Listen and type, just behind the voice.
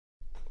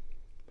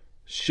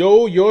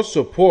Show your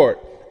support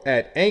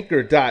at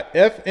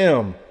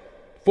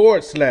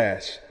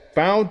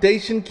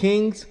anchor.fm/Foundation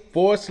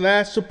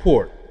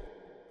Kings/support.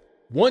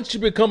 Once you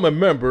become a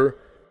member,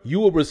 you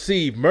will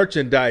receive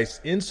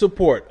merchandise in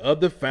support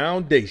of the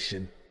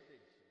foundation.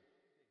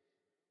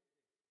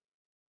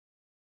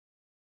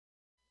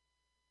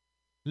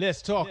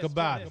 Let's talk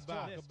about it.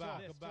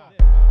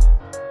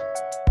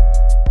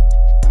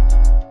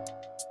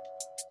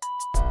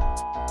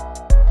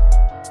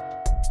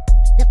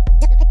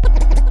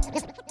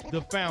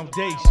 The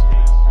foundation.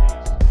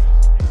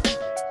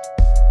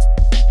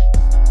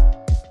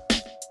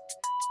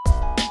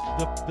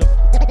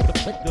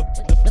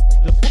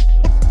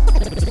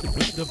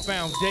 The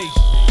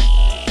foundation.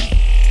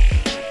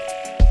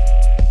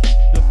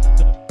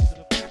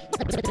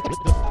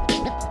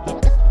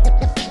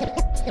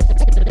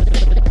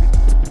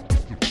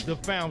 The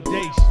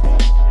foundation.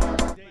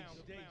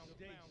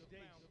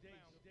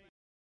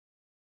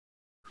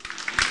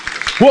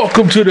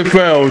 Welcome to the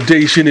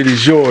foundation. It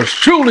is yours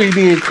truly,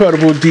 the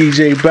incredible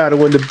DJ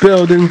Battle in the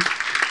building.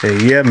 And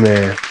yeah,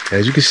 man,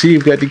 as you can see,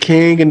 we've got the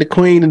king and the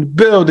queen in the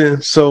building.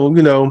 So,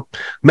 you know,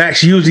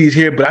 Max usually is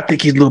here, but I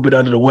think he's a little bit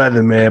under the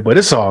weather, man. But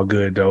it's all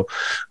good, though.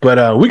 But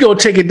we're going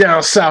to take it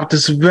down south to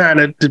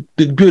Savannah,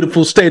 the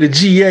beautiful state of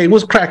GA.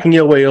 What's cracking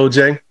your way,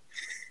 OJ?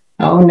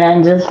 Oh,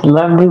 nothing, just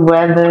lovely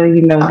weather,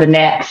 you know, the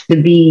gnats, the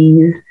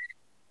bees,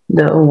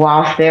 the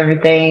wasps,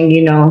 everything,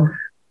 you know,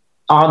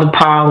 all the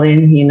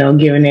pollen, you know,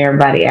 giving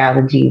everybody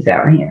allergies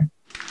out here.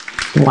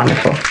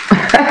 Wonderful.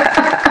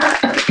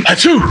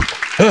 Achoo!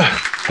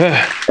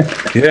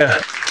 Yeah,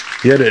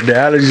 the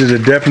allergies are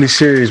definitely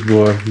serious,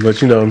 boy.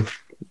 But you know,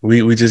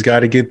 we just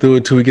got to get through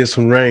it till we get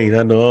some rain.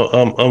 I know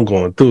I'm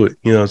going through it.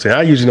 You know what I'm saying?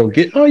 I usually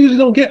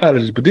don't get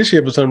allergies, but this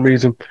year for some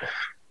reason,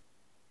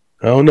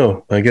 I don't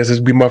know. I guess this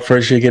would be my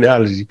first year getting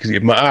allergies because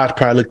my eyes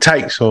probably look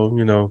tight. So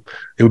you know,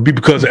 it would be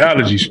because of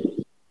allergies.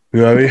 You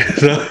know what I mean?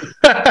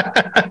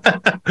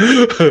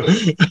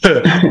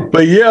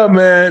 But yeah,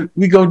 man,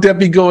 we gonna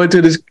definitely go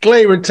into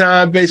disclaimer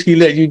time. Basically,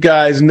 let you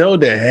guys know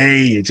that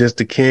hey, it's just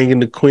the king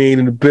and the queen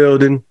in the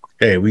building.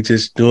 Hey, we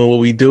just doing what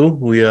we do.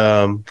 We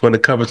going to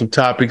cover some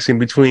topics in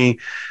between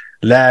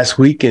last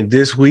week and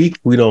this week.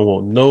 We don't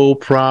want no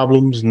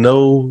problems,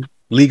 no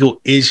legal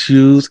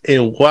issues.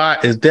 And why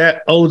is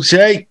that,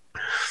 OJ?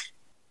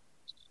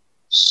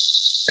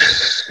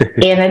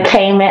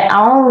 Entertainment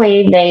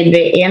only,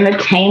 baby.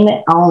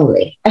 Entertainment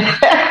only.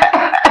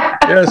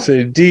 Yes,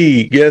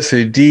 indeed. Yes,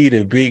 indeed.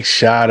 And big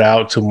shout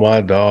out to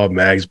my dog,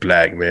 Max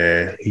Black,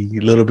 man. He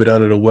a little bit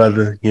under the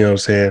weather, you know what I'm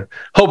saying?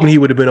 Hoping he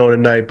would have been on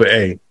tonight, but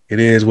hey, it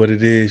is what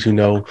it is, you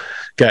know.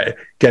 Got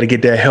to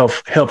get that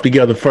health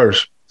together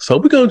first. So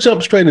we're going to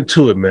jump straight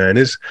into it, man.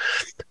 This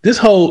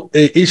whole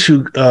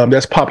issue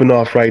that's popping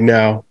off right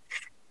now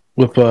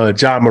with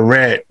Ja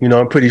Morant, you know,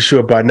 I'm pretty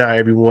sure by now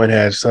everyone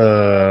has,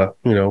 you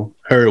know,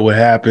 heard what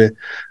happened.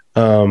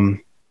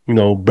 You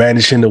know,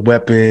 brandishing the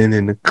weapon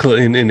in the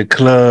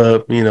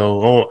club, you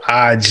know, on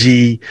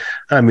IG.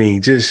 I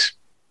mean, just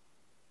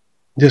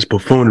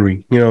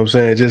buffoonery. You know what I'm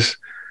saying? Just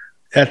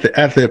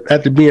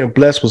after being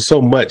blessed with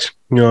so much,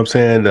 you know what I'm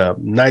saying?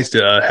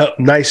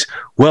 Nice,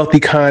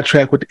 wealthy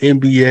contract with the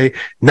NBA.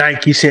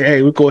 Nike saying,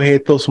 "Hey, we'll go ahead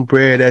and throw some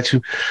bread at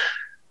you."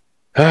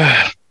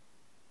 I'm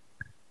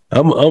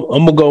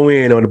gonna go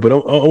in on it, but I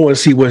want to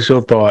see what's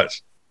your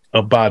thoughts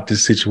about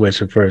this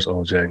situation first,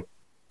 OJ.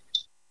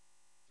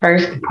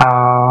 First of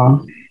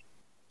all,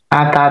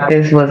 I thought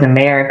this was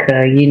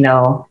America, you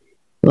know,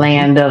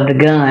 land of the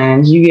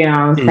guns. You get what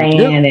I'm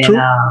saying? Yeah, true,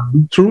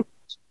 and true.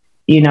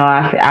 You know,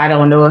 I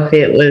don't know if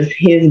it was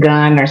his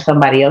gun or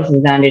somebody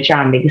else's gun. They're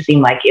trying to make it seem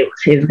like it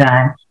was his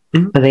gun,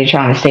 but they're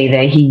trying to say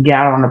that he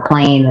got on the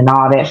plane and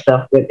all that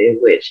stuff with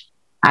it, which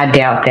I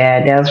doubt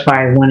that. That was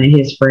probably one of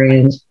his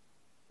friends'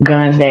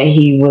 guns that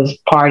he was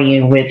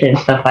partying with and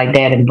stuff like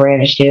that and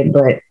brandished it.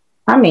 But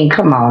I mean,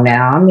 come on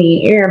now. I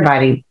mean,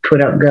 everybody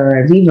put up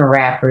guns, even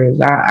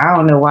rappers. I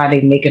don't know why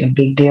they're making a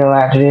big deal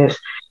out of this.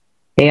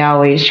 They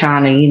always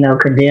trying to, you know,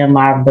 condemn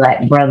our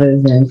black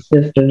brothers and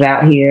sisters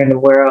out here in the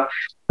world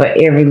for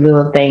every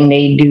little thing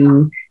they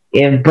do.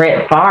 If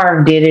Brett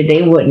Favre did it,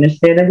 they wouldn't have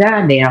said a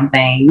goddamn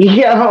thing.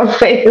 You know what I'm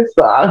saying?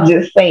 So I'm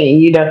just saying,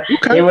 you know,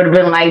 It would have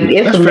been like,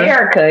 it's that's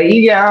America. Fair.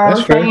 You know what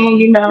I'm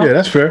saying? You know? Yeah,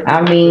 that's fair.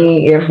 I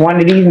mean, if one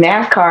of these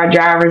NASCAR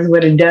drivers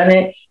would have done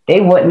it, they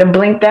wouldn't have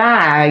blinked an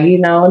eye. You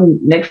know,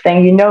 next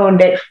thing you know,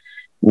 next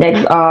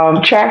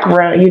track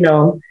run, you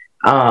know,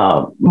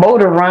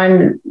 motor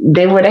run,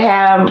 they would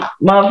have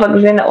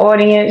motherfuckers in the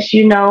audience,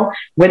 you know,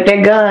 with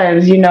their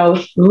guns, you know,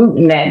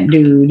 saluting that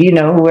dude, you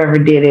know, whoever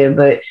did it.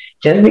 But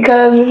just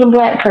because it's a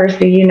black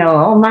person, you know,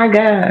 oh my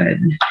God,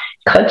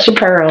 cut your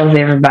pearls,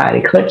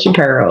 everybody, cut your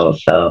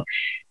pearls. So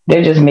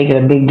they're just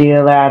making a big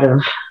deal out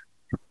of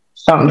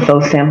something so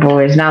simple.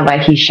 It's not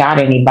like he shot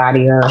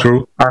anybody or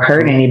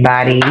hurt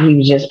anybody. He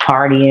was just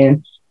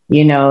partying.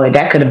 You know,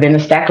 that could have been a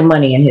stack of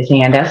money in his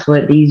hand. That's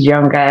what these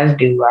young guys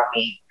do. I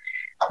mean,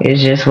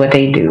 it's just what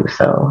they do.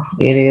 So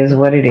it is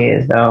what it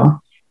is,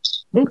 though.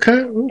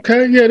 Okay.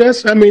 Yeah,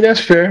 that's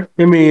fair.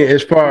 I mean,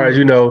 as far as,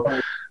 you know,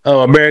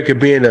 America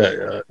being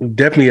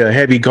definitely a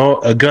heavy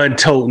gun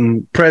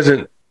toting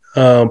present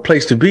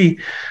place to be.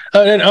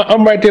 And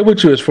I'm right there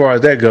with you as far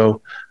as that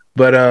go.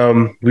 But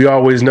we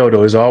always know, though,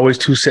 there's always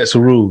two sets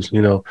of rules,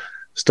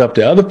 stuff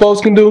that other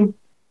folks can do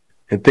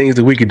and things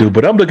that we can do.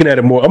 But I'm looking at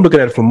it more. I'm looking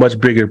at it from a much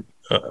bigger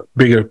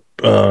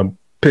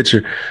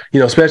picture,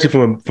 especially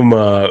from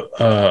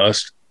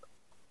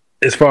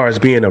as far as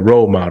being a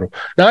role model.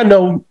 Now, I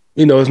know,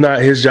 it's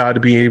not his job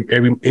to be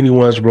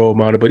anyone's role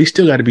model, but he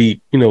still got to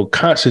be,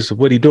 conscious of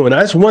what he's doing. Now,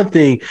 that's one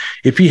thing.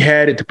 If he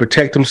had it to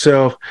protect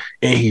himself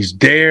and he's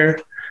there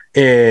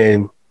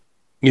and,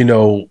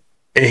 and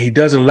he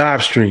doesn't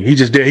live stream, he's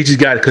just there. He just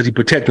got it because he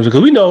protects himself.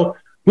 Because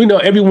we know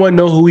everyone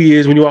know who he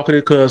is when you walk in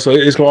the club. So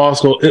it's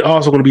also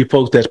going to be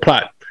folks that's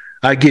plotting.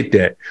 I get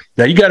that.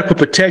 Now, you got to put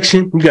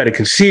protection. You got to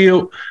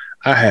conceal.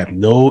 I have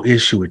no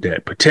issue with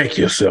that. Protect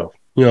yourself.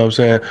 You know what I'm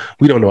saying?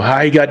 We don't know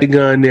how he got the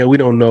gun there. We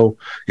don't know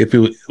if it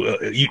was.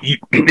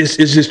 It's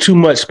just too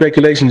much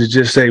speculation to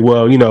just say,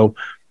 well, he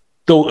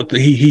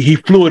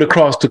flew it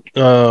across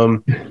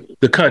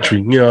the country.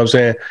 You know what I'm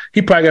saying?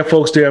 He probably got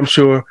folks there, I'm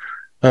sure.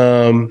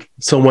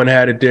 Someone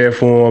had it there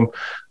for him.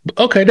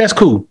 Okay, that's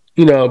cool.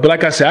 But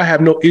like I said, I have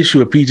no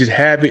issue if he just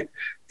have it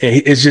and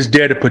it's just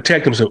there to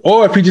protect himself,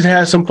 or if he just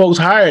has some folks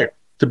hired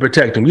to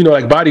protect him,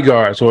 like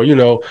bodyguards, or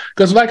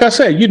because like I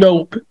said,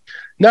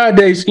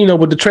 nowadays,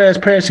 with the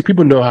transparency,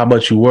 people know how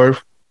much you're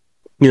worth.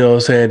 You know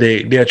what I'm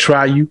saying? They'll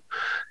try you.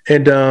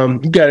 And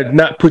you got to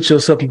not put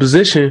yourself in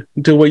position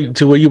to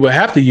where you will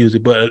have to use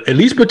it, but at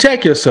least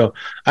protect yourself.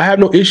 I have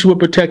no issue with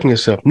protecting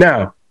yourself.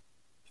 Now,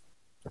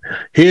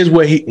 here's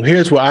where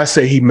I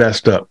say he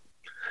messed up.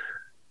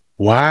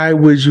 Why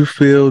would you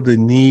feel the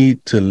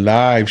need to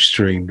live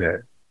stream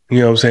that? You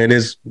know what I'm saying?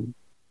 There's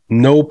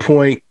no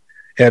point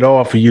at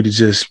all for you to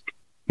just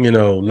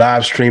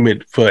live stream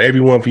it for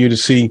everyone for you to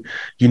see.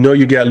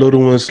 You got little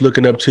ones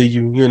looking up to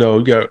you.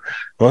 You got,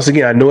 once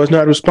again, I know it's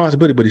not a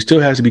responsibility, but he still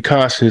has to be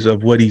conscious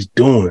of what he's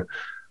doing.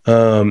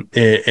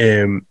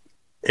 And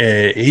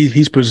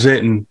he's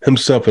presenting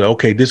himself as,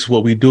 okay, this is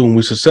what we do and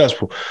we're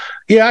successful.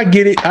 Yeah, I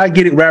get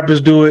it. Rappers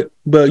do it,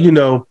 but we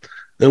know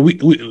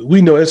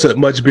it's a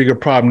much bigger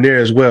problem there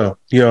as well.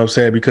 You know what I'm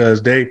saying?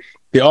 Because they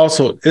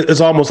also,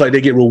 it's almost like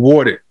they get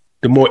rewarded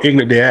the more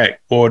ignorant they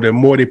act, or the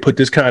more they put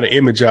this kind of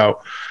image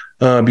out.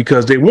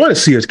 Because they want to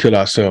see us kill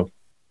ourselves.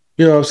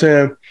 You know what I'm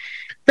saying?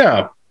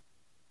 Now,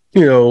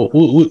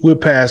 we're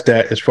past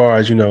that as far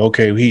as,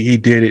 okay, he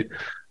did it.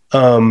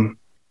 I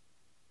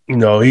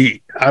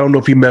don't know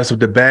if he messed with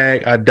the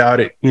bag. I doubt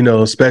it,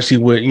 especially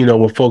with,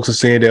 when folks are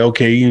saying that,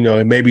 okay,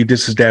 and maybe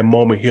this is that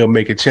moment he'll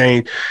make a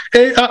change.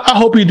 And I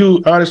hope he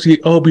do,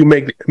 honestly. I hope he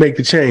make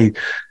the change.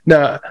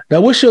 Now,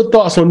 what's your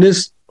thoughts on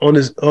this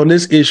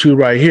issue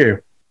right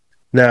here?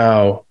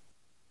 Now,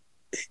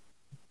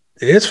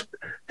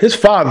 his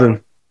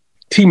father,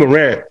 T.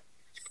 Morant,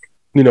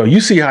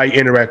 you see how he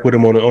interact with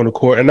him on the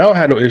court, and I don't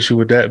have no issue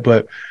with that.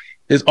 But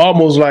it's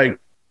almost like,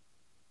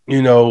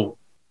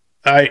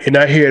 I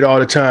hear it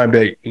all the time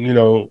that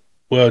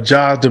well,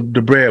 Ja's the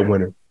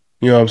breadwinner.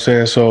 You know what I'm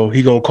saying? So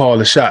he gonna call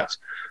the shots.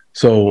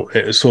 So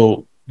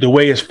the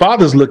way his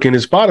father's looking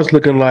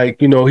like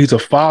he's a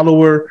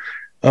follower,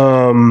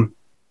 egging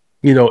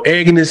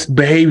this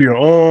behavior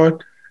on,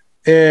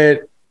 and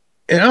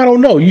I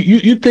don't know.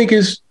 You think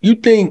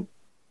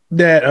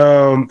that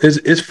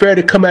it's fair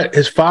to come at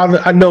his father?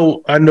 I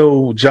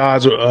know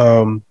Ja's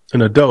an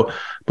adult,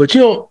 but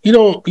you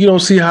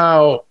don't see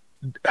how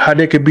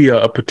there could be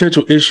a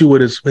potential issue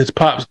with his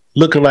pops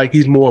looking like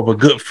he's more of a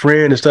good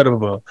friend instead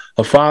of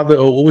a father.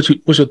 Or what's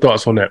your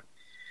thoughts on that?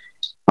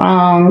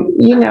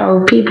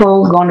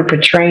 People going to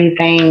portray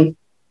things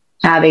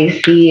how they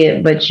see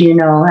it, but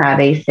how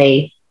they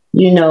say,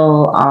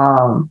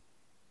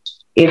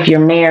 if you're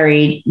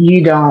married,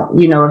 you don't,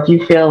 if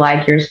you feel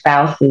like your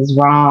spouse is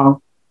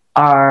wrong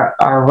or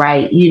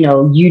right,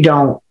 you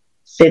don't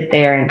sit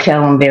there and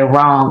tell them they're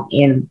wrong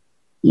in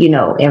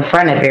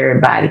front of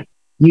everybody.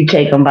 You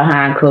take them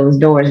behind closed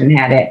doors and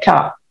have that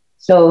talk.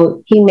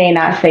 So he may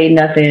not say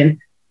nothing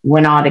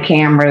when all the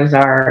cameras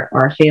are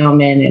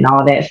filming and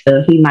all that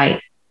stuff. He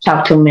might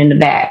talk to him in the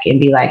back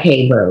and be like,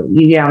 hey, bro,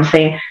 you know what I'm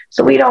saying?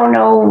 So we don't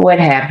know what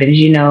happens.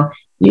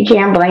 You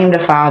can't blame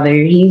the father.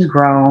 He's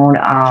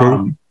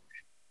grown.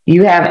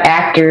 You have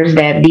actors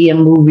that be in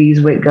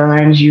movies with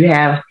guns. You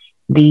have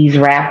these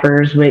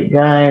rappers with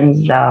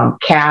guns,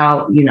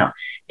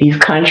 these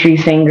country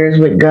singers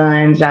with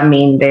guns. I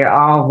mean, they're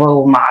all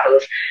role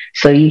models.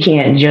 So you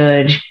can't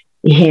judge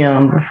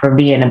him for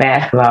being a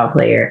basketball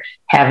player,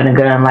 having a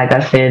gun. Like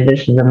I said,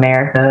 this is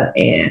America,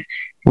 and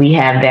we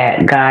have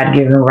that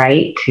God-given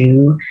right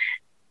to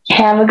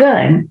have a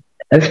gun,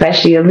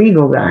 especially a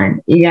legal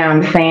gun. You know what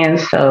I'm saying?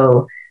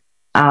 So,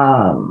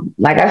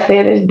 like I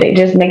said, they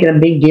just making a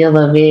big deal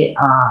of it.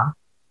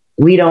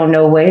 We don't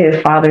know what his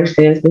father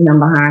says to him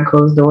behind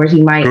closed doors.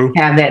 He might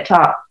have that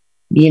talk,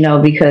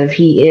 because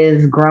he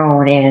is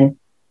grown, and,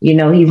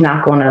 he's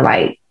not going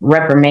to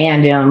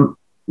reprimand him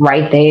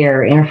right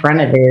there in front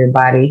of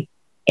everybody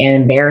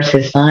and embarrass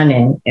his son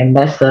and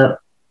mess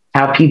up,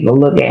 how people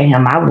look at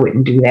him. I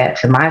wouldn't do that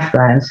to my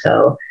son.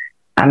 So,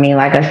 I mean,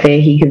 like I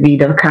said, he could be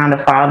the kind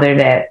of father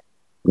that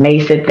may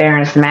sit there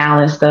and smile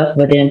and stuff,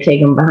 but then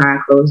take him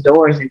behind closed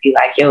doors and be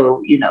like,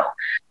 yo,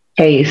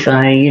 hey,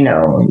 son, you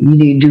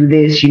need to do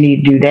this, you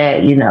need to do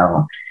that,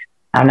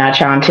 I'm not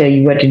trying to tell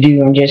you what to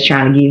do. I'm just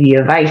trying to give you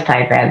advice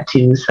type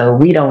attitude. So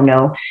we don't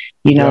know,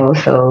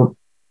 so,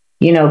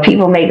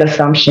 people make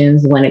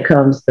assumptions when it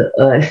comes to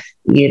us,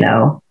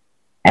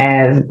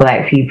 as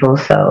Black people.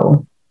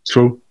 So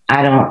true.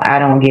 I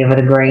don't give it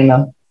a grain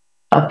of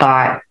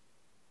thought.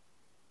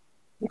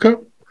 Okay.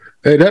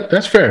 Hey,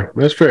 that's fair.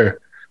 That's fair.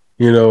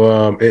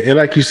 And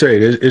like you say,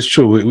 it's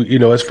true.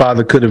 His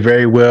father could have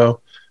very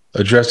well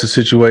addressed the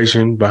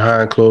situation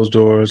behind closed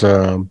doors.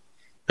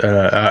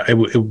 It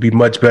would be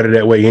much better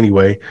that way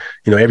anyway.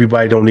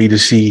 Everybody don't need to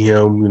see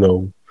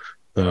him,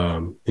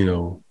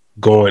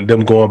 going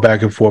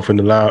back and forth in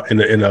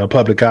the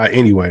public eye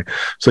anyway.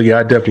 So yeah,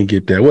 I definitely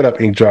get that. What up,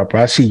 Ink Dropper?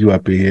 I see you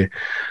up in here.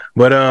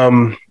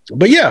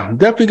 But yeah,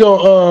 definitely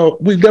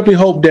we definitely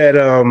hope that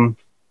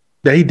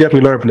that he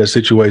definitely learned from that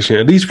situation,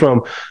 at least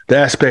from the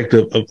aspect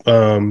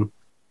of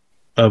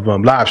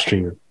live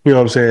streaming. You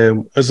know what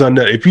I'm saying?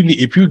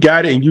 If you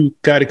got it and you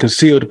got it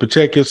concealed to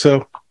protect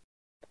yourself,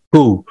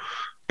 cool.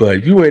 But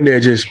if you in there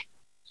just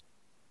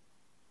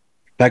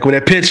like with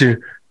that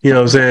picture, you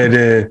know what I'm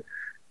saying?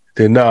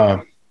 Then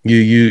nah,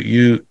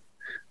 you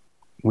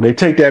when they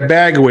take that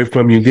bag away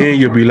from you, then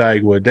you'll be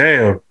like, well,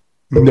 damn,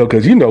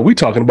 because we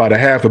talking about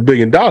 $500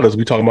 million.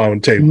 We talking about on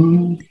the table.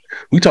 Mm-hmm.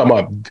 We talking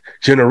about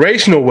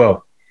generational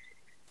wealth.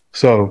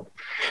 So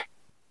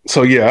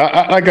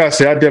yeah, like I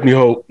said, I definitely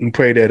hope and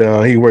pray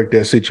that he worked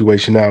that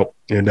situation out,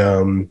 and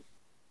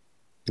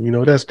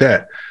that's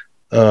that.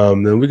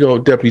 Then we're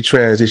gonna definitely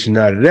transition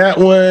out of that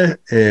one,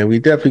 and we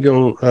definitely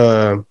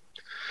gonna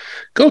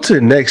go to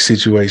the next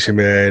situation,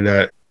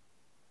 man.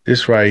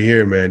 This right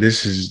here, man,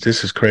 this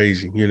is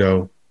crazy.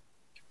 Yeah,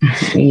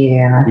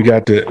 we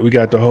got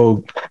the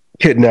whole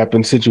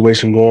kidnapping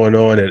situation going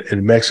on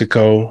in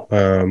Mexico.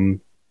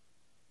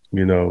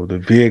 The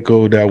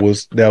vehicle that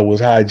was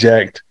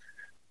hijacked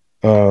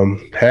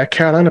had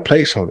Carolina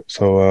plates on it.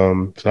 So I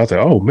was like,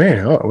 oh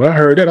man, when I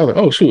heard that, I was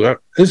like, oh shoot,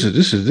 this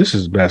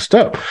is messed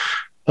up.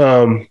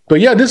 But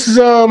yeah, this is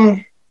a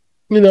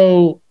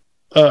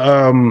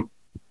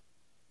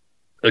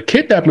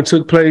kidnapping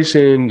took place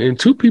and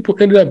two people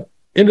ended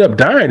up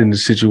dying in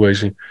this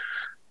situation.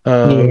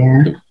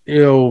 Their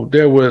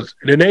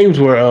names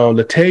were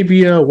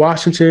Latavia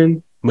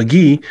Washington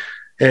McGee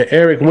and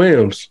Eric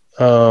Williams.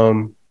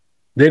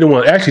 They're the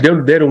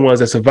ones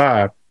that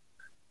survived.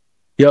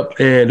 Yep,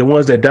 and the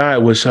ones that died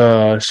was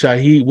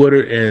Shaheed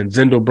Woodard and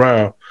Zindel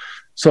Brown.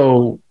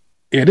 So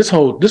yeah, this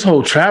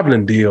whole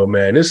traveling deal,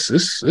 man, it's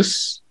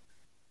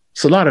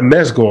a lot of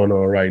mess going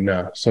on right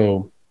now.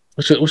 So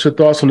what's your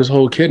thoughts on this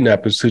whole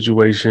kidnapping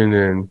situation?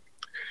 And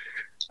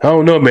I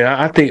don't know, man.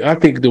 I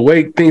think the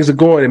way things are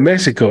going in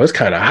Mexico, it's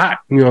kind of hot.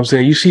 You know what I'm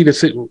saying? You see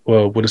with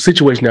the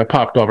situation that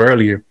popped off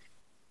earlier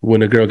when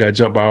the girl got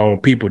jumped by her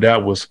own people,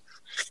 that was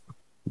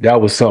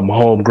something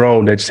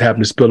homegrown that just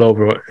happened to spill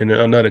over in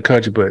another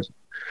country.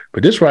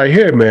 But this right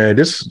here, man,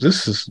 this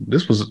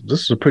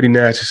was a pretty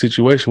nasty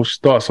situation. What's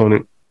your thoughts on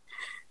it?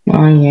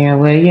 Oh yeah,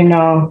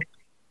 well,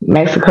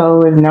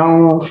 Mexico is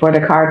known for the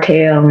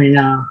cartel,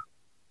 and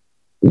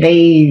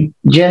they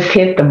just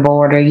hit the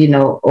border,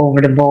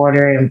 over the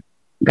border and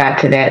got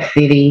to that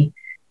city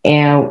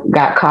and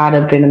got caught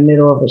up in the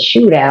middle of a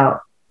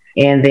shootout,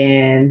 and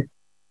then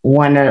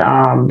one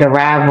of the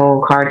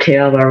rival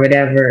cartel or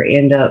whatever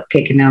end up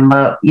picking them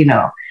up,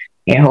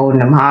 and holding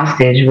them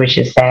hostage, which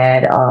is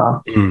sad.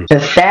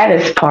 The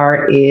saddest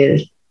part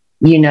is,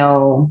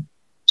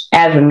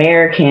 as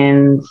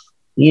Americans,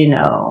 we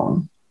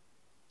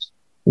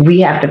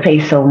have to pay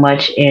so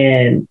much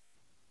in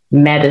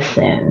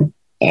medicine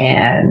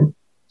and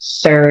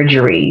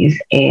surgeries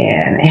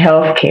and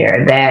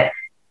healthcare that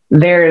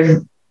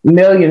there's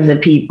millions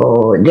of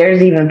people.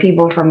 There's even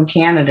people from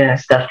Canada and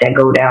stuff that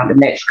go down to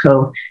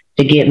Mexico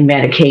to get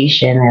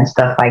medication and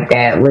stuff like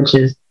that, which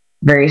is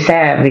very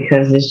sad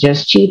because it's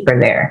just cheaper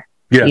there.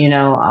 Yeah.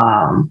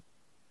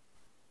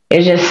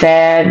 It's just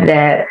sad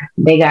that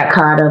they got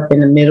caught up in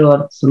the middle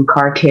of some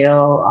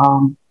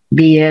cartel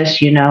BS,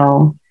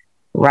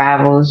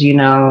 rivals,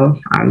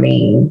 I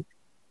mean,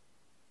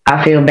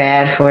 I feel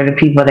bad for the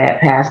people that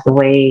passed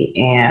away,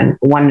 and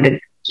one of the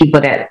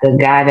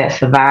guy that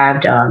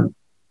survived,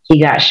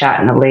 he got shot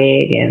in the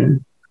leg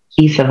and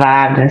he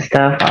survived and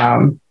stuff.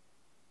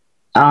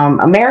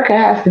 America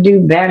has to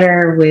do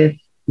better with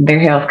their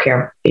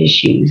healthcare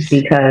issues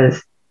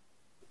because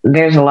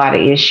there's a lot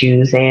of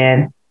issues,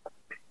 and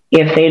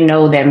if they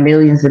know that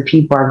millions of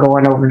people are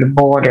going over the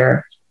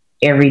border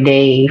every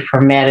day for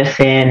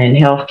medicine and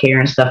healthcare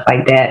and stuff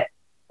like that,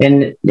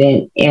 then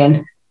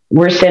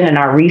we're sending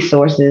our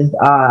resources.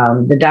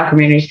 The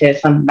documentary said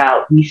something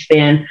about we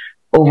spend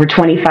over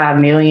 $25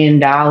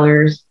 million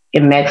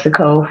in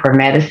Mexico for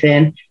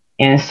medicine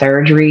and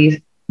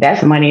surgeries.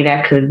 That's money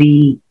that could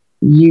be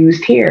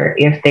used here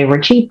if they were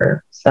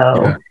cheaper.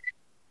 So, yeah.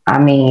 I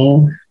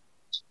mean,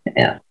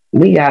 yeah,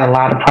 we got a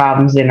lot of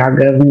problems in our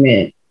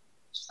government.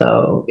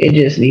 So it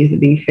just needs to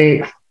be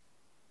fixed.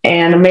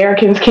 And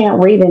Americans can't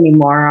wait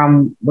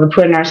anymore. We're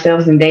putting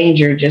ourselves in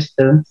danger just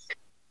to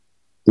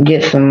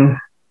get some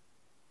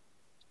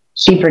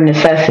cheaper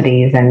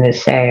necessities, and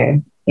it's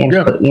sad. And,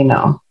 Yeah. you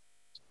know.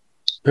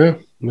 Yeah,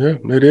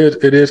 it is.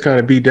 It is kind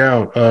of beat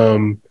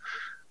down.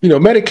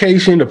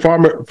 Medication,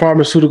 the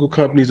pharmaceutical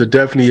companies are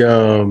definitely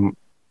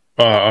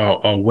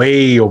are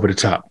way over the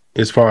top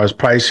as far as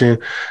pricing.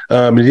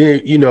 And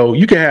then,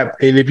 you can have,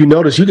 and if you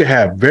notice, you can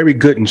have very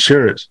good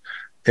insurance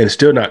and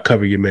still not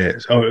cover your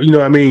meds. Or,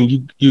 what I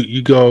mean?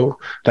 You go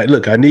like,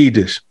 look, I need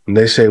this. And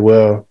they say,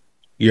 well,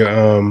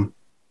 your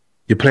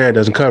plan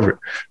doesn't cover it.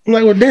 I'm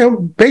like, well, damn,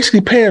 I'm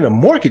basically paying a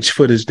mortgage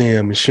for this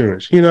damn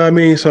insurance. You know what I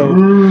mean?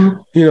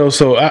 So,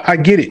 so I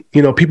get it.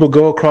 People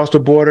go across the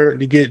border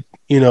to get,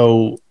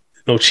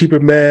 cheaper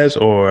meds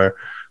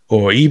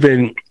or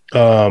even,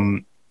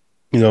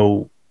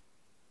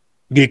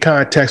 get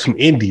contacts from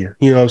India,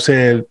 you know what I'm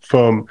saying?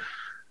 From,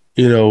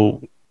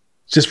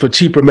 just for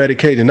cheaper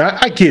medication.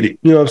 I get it.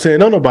 You know what I'm saying?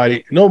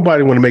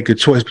 Nobody want to make a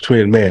choice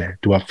between, man,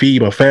 do I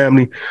feed my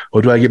family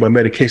or do I get my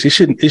medication?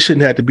 It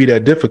shouldn't have to be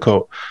that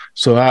difficult.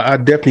 So I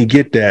definitely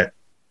get that.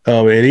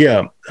 And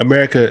yeah,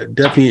 America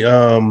definitely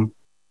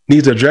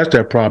needs to address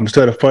that problem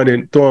instead of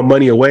throwing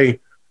money away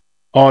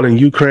all in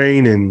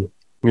Ukraine and,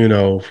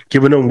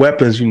 giving them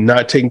weapons,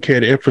 not taking care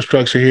of the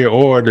infrastructure here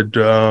or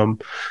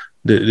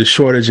the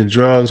shortage in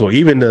drugs or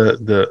even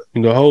the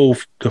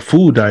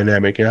food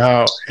dynamic and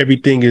how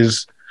everything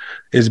is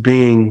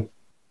being,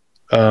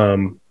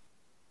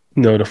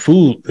 the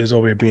food is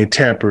over here being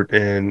tampered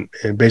and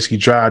basically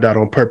dried out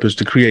on purpose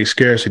to create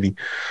scarcity.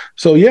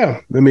 So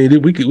yeah, I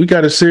mean, we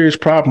got a serious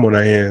problem on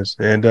our hands,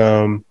 and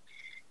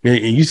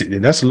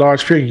that's a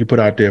large figure you put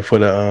out there for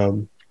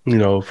the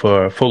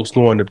for folks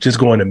going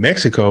to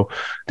Mexico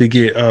to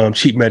get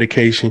cheap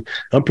medication.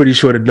 I'm pretty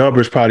sure the number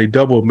is probably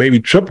double,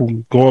 maybe triple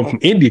going from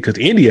India, because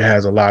India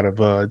has a lot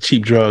of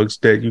cheap drugs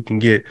that you can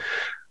get,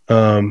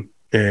 and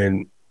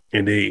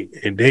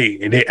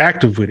they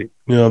active with it.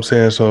 You know what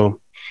I'm saying? So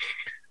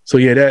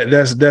yeah,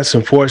 that's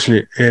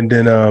unfortunate. And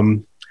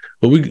then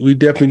but we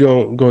definitely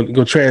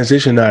go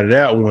transition out of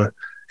that one,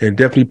 and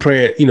definitely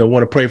pray.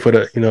 Want to pray for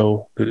the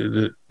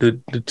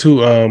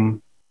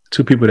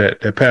two people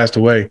that passed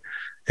away,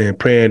 and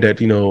praying that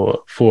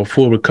for a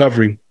full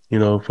recovery.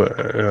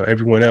 For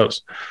everyone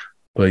else.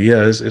 But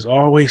yeah, it's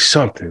always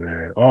something,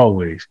 man.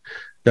 Always.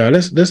 Now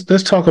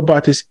let's talk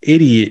about this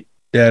idiot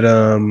that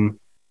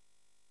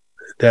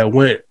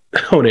went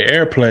on the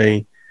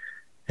airplane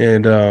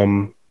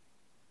and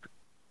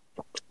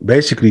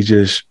basically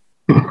he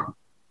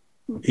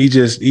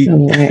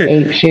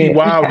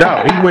wilded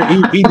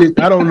out. He just,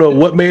 I don't know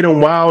what made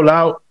him wild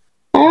out,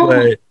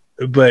 but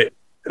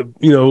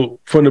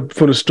from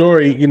the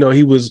story, he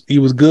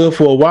was good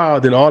for a while.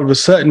 Then all of a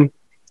sudden,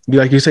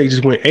 like you say, he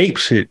just went ape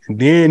shit. And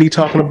then he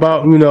talking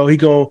about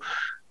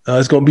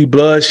it's gonna be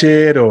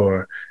bloodshed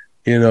or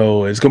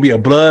it's gonna be a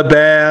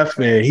bloodbath,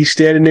 and he's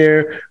standing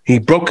there. He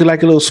broke it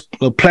like a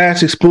little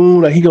plastic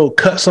spoon, like he gonna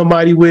cut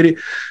somebody with it.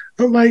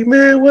 I'm like,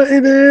 man, what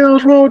in the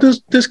hell's wrong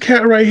with this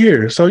cat right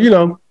here? So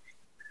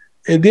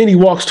and then he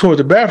walks towards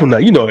the bathroom.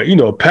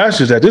 Now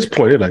pastors at this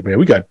point, they're like, man,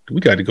 we got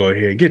to go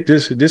ahead and get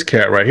this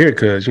cat right here,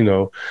 because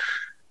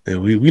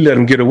we let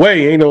him get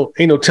away. Ain't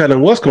no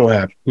telling what's gonna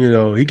happen.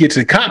 He gets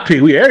in the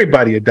cockpit.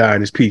 Everybody would die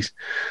in this piece.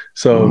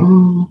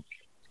 So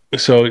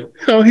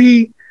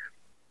he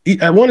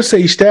I want to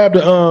say he stabbed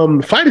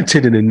a flight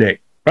attendant in the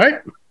neck,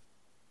 right?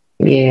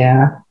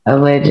 Yeah,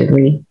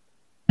 allegedly.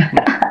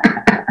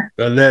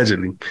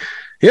 Allegedly.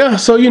 Yeah.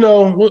 So,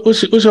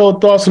 what's your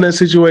thoughts on that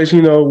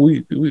situation?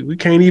 We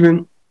can't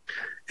even,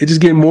 it's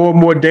just getting more and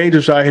more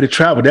dangerous out here to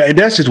travel.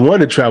 That's just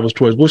one that travels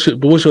towards. What's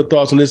your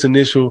thoughts on this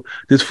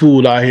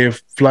fool out here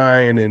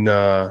flying and,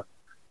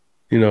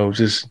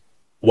 just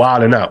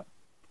wilding out?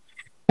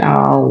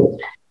 Oh,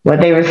 what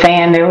they were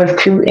saying, there was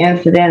 2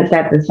 incidents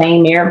at the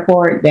same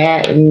airport,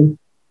 that and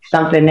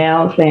something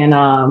else. And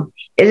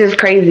it's just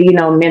crazy.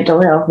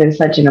 Mental health is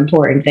such an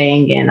important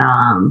thing. And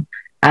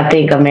I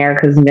think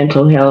America's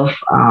mental health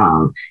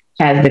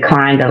has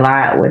declined a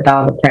lot with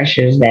all the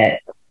pressures that,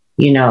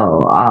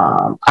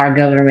 our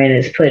government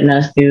is putting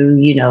us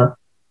through.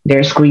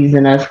 They're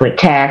squeezing us with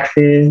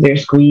taxes. They're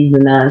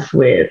squeezing us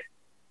with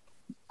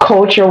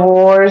culture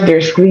wars. They're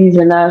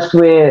squeezing us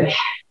with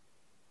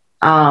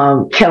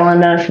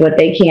telling us what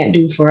they can't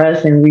do for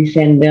us. And we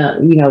send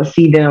them,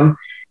 see them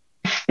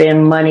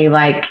spend money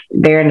like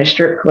they're in a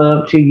strip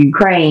club to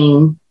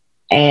Ukraine.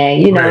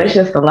 And, right. It's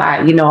just a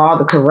lot, all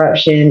the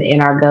corruption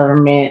in our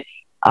government,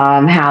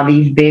 how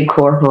these big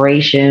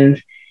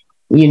corporations,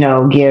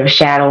 give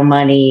shadow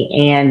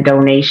money and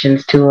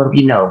donations to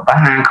them,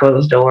 behind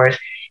closed doors.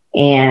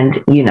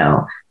 And,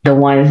 the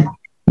ones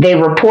they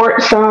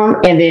report some,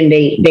 and then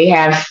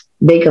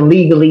they can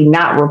legally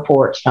not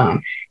report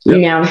some. Yep.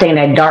 You know what I'm saying?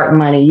 That dark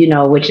money,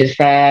 which is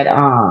sad.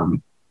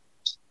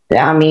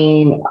 I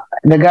mean,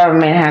 the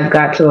government has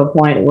got to a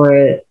point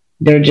where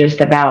they're just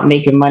about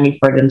making money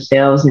for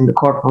themselves and the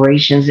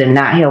corporations and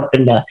not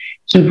helping the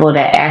people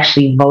that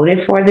actually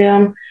voted for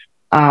them.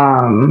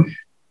 Um,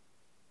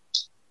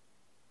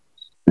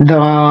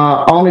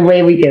 the only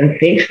way we can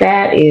fix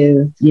that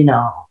is,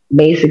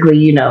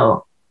 basically,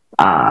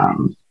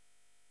 um,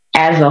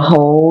 as a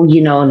whole,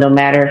 no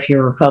matter if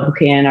you're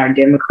Republican or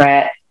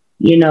Democrat,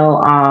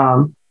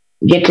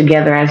 get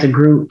together as a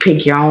group,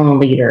 pick your own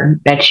leader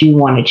that you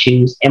want to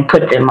choose and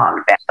put them on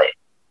the ballot.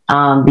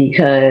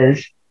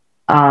 Because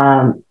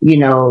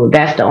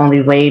that's the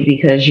only way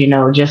because,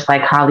 just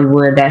like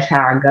Hollywood, that's how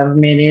our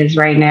government is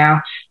right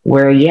now,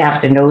 where you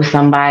have to know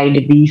somebody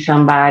to be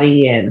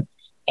somebody and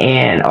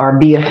or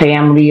be a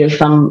family of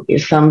some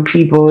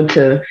people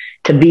to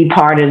be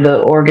part of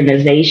the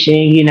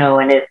organization,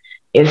 and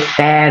it's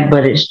sad,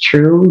 but it's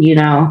true,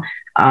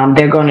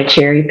 they're going to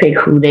cherry pick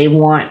who they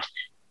want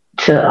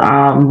to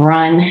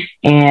run,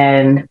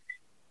 and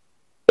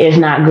it's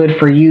not good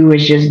for you.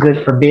 It's just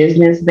good for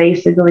business,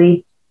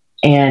 basically.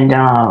 And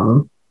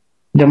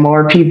the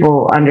more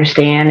people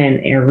understand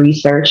and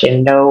research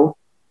and know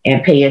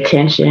and pay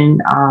attention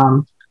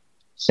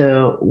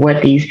to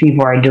what these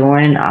people are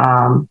doing,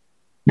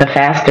 the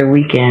faster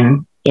we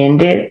can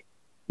end it.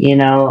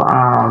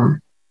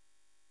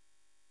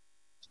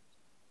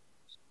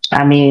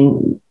 I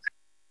mean,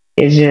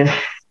 it's just,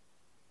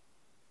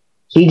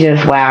 he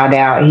just wowed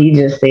out. He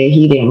just said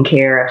he didn't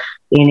care if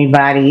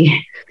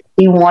anybody,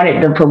 he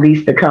wanted the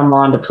police to come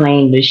on the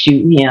plane to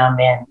shoot him.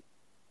 And,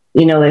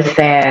 it's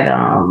sad.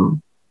 I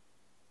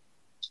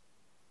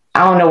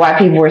don't know why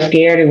people were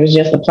scared. It was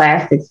just a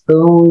plastic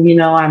spoon,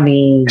 I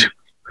mean,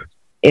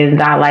 it's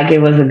not like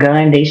it was a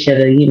gun. They should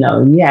have, you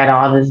had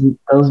all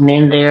those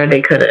men there.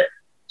 They could have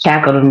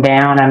tackled him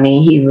down. I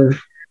mean, he was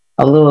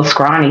a little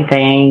scrawny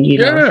thing,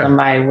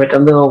 somebody with a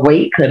little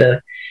weight could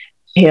have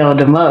held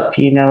him up,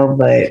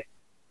 but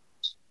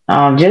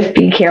just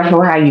be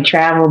careful how you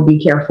travel,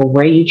 be careful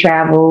where you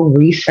travel,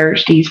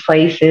 research these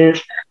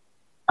places.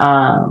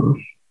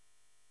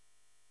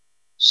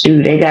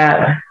 They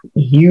got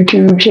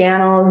YouTube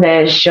channels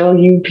that show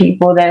you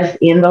people that's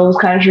in those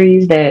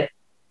countries that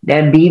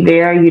be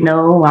there,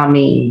 I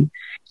mean,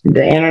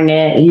 the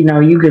internet,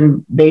 you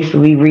can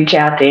basically reach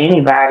out to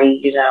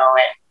anybody,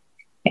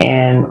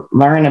 and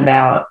learn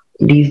about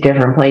these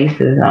different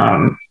places.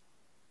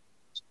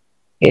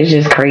 It's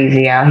just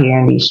crazy out here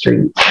in these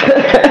streets.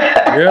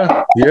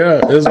 Yeah.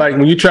 It's like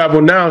when you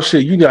travel now,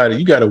 shit, you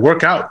gotta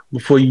work out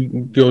before you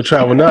go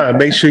travel now. And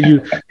make sure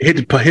you hit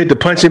the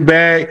punching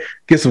bag,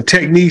 get some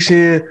techniques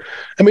in.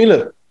 I mean,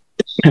 look,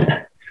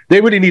 they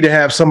really need to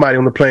have somebody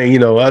on the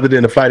plane, other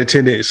than the flight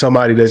attendant,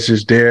 somebody that's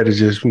just there to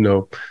just,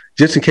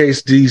 just in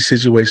case these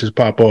situations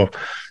pop off,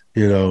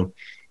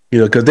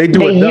 because they do.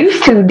 They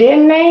used to,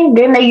 didn't they?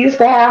 Didn't they used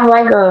to have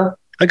like a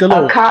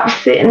little cop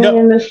sitting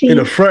in the seat in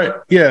the front?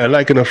 Yeah,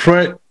 like in the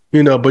front,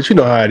 But you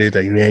know how it is,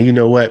 like, man. You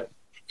know what?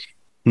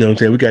 You know what I'm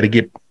saying? We got to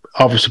get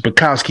Officer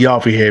Bukowski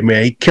off of here,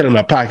 man. He killing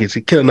our pockets.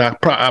 He killing our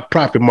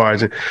profit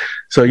margin.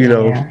 So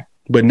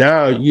But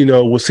now,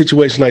 with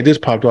situations like this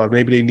popped off,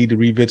 maybe they need to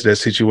revisit that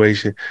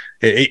situation.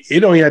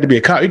 It don't even have to be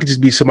a cop. It could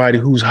just be somebody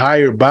who's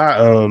hired by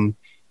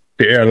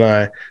the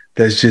airline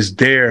that's just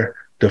there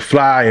to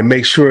fly and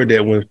make sure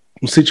that when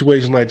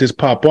situations like this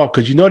pop off,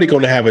 because they're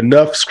going to have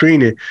enough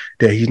screening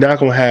that he's not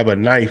going to have a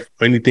knife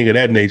or anything of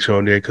that nature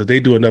on there, because they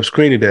do enough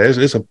screening that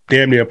it's a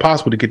damn near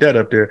impossible to get that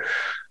up there.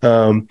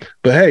 But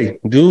hey,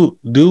 dude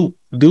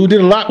did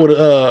a lot with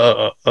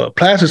a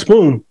plastic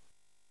spoon.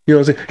 You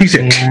know what I'm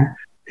saying?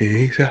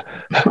 He said,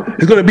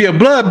 it's going to be a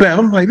bloodbath.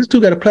 I'm like, this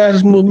dude got a plastic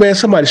spoon, man.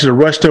 Somebody should have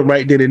rushed him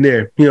right then and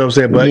there. You know what I'm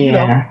saying? But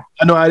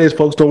I know how it is.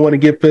 Folks don't want to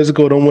get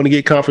physical, don't want to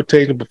get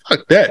confrontation. But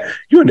fuck that.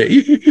 You in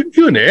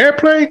the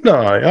airplane?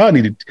 No, y'all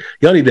need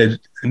to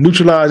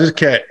neutralize this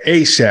cat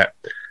ASAP.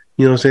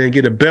 You know what I'm saying?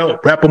 Get a belt,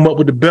 wrap him up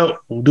with the belt,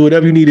 do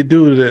whatever you need to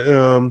do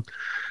to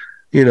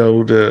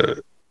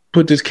to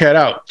put this cat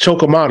out,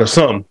 choke him out or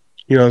something.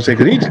 You know what I'm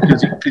saying?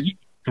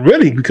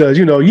 Because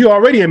you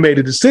already had made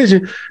a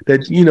decision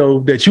that you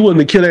wasn't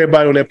to kill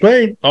everybody on that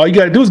plane. All you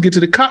got to do is get to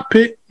the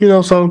cockpit.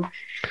 So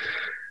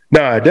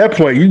at that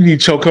point you need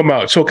to choke him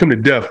out, choke him to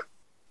death.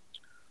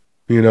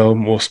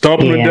 Or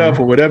stomp him to death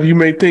or whatever you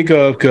may think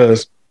of,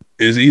 because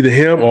it's either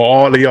him or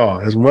all of y'all.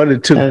 It's one of the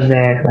two.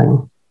 Exactly.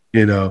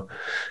 And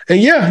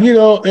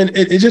and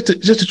it's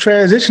just a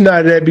transition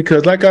out of that,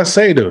 because like I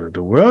say,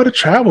 the world of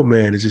travel,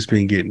 man, has just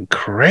been getting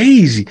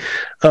crazy.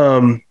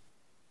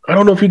 I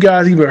don't know if you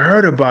guys even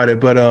heard about it,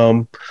 but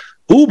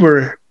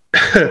Uber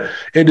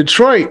in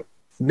Detroit,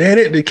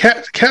 man, the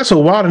cats are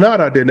wilding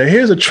out there. Now,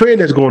 here's a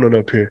trend that's going on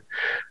up here,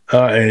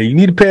 and you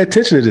need to pay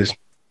attention to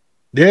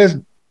this.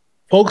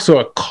 Folks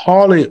are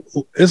calling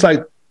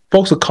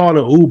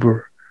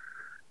Uber,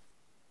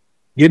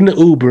 getting the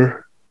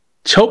Uber,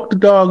 choke the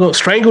dog up,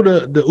 strangle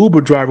the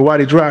Uber driver while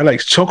they drive,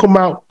 like choke them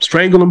out,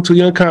 strangle them till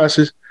you're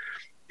unconscious,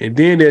 and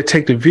then they'll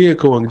take the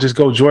vehicle and just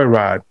go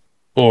joyride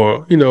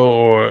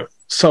or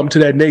something to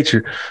that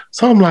nature.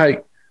 So I'm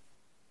like,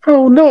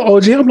 oh no,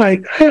 OG. I'm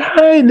like,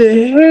 how in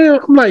the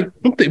hell? I'm like,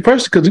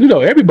 first, because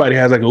everybody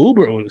has like an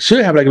Uber or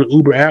should have like an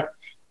Uber app.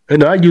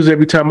 And I use it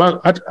every time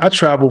I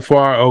travel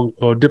far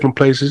or different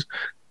places,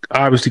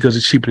 obviously because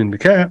it's cheaper than the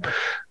cab.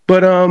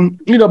 But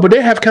but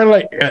they have kind of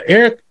like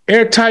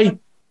airtight,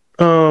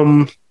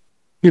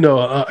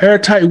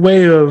 airtight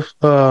way of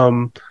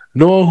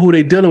knowing who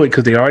they're dealing with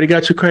because they already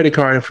got your credit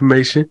card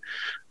information.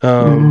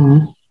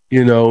 So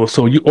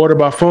you order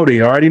by phone,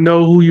 they already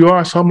know who you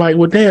are. So I'm like,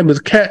 well, damn, there's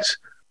cats.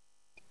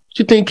 What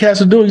you think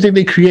cats are doing? You think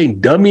they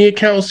create dummy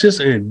accounts just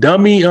and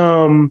dummy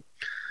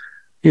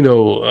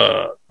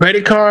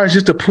credit cards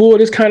just to pull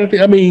this kind of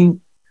thing? I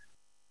mean,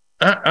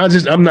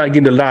 I'm not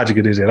getting the logic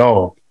of this at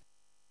all.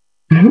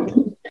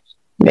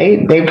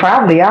 They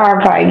probably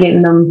are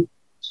getting them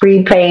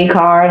prepaid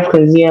cards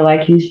because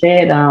like you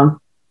said,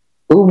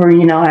 Uber,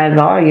 has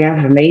all your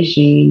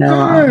information,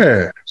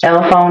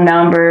 telephone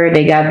number.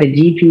 They got the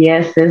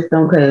GPS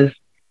system because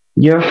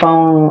your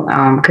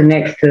phone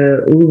connects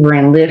to Uber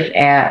and Lyft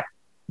app,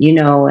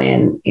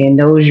 and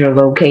knows your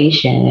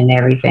location and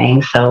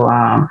everything. So,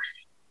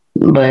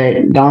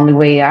 but the only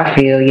way I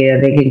feel,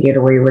 they could get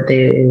away with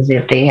it is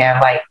if they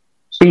have like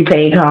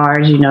prepaid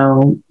cards,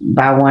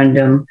 buy one of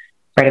them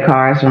credit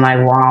cards from like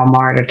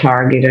Walmart or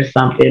Target or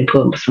something,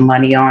 put some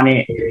money on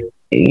it,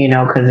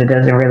 because it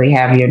doesn't really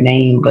have your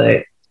name,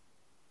 but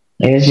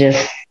it's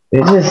just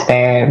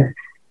sad.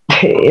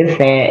 It's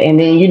sad. And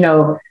then,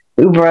 Uber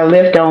or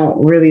Lyft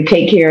don't really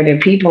take care of their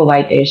people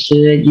like they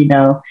should. You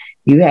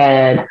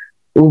had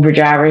Uber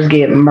drivers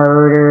get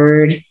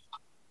murdered,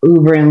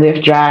 Uber and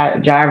Lyft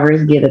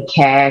drivers get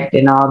attacked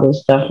and all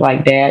this stuff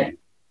like that.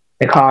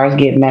 The cars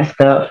get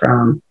messed up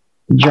from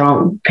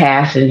drunk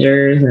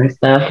passengers and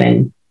stuff,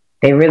 and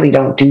they really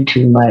don't do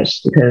too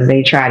much because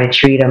they try to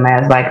treat them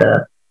as like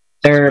a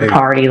third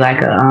party,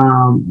 like a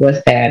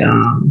what's that?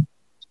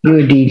 You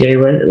a DJ?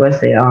 What's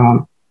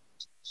the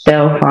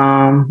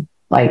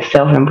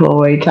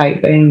self-employed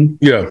type thing?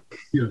 Yeah.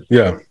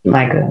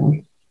 Like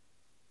a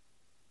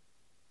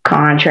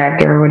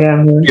contractor or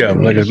whatever. Yeah,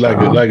 like a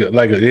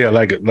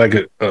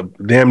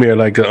damn near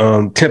like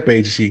a temp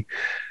agency.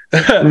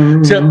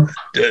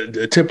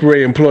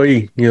 Temporary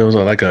employee,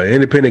 so like an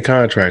independent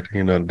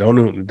contractor,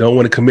 don't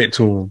want to commit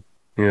to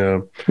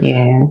them,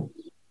 Yeah,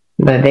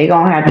 but they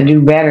gonna have to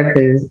do better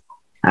because,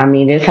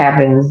 this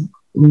happens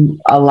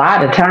a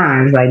lot of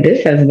times. Like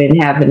this has been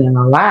happening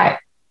a lot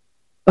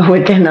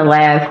within the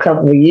last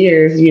couple of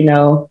years.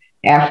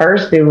 At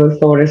first it was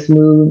sort of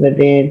smooth, but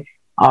then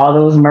all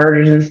those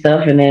murders and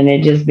stuff, and then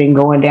it just been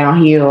going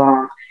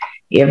downhill.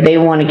 If they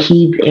want to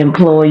keep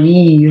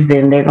employees,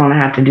 then they're going to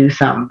have to do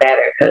something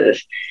better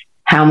because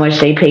how much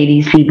they pay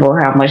these people,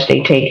 how much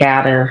they take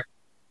out of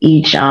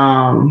each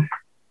drive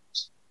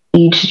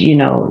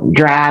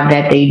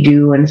that they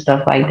do and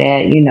stuff like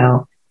that,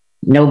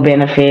 no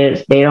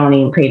benefits. They don't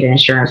even pay the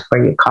insurance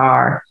for your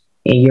car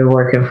and you're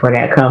working for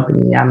that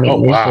company.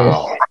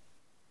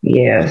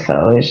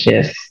 So it's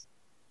just,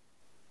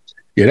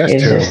 that's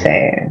terrible. Just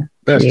sad.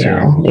 That's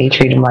terrible. They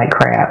treat them like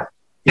crap.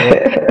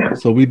 Yeah.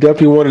 So we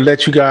definitely want to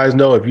let you guys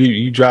know if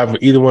you drive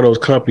either one of those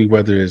companies,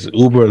 whether it's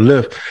Uber or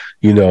Lyft,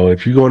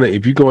 if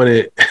you're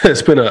going to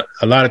spend a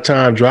lot of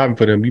time driving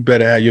for them, you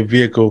better have your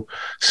vehicle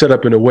set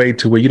up in a way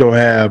to where you don't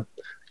have,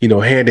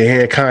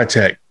 hand-to-hand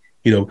contact.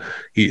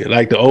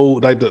 Like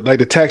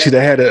the taxi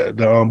that had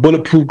the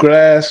bulletproof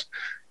glass.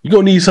 You're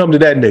gonna need something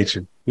to that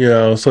nature,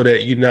 so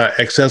that you're not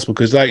accessible.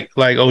 Because like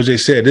OJ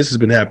said, this has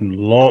been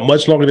happening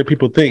much longer than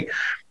people think.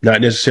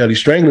 Not necessarily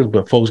stranglers,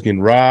 but folks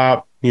getting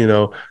robbed.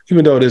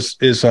 Even though this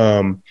is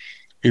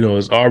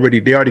it's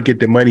already they already get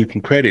their money from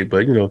credit,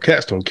 but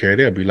cats don't care.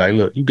 They'll be like,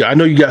 look, I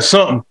know you got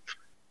something.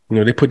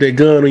 They put that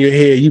gun on your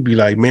head. You be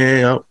like,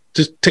 man,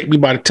 just take me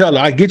by the teller.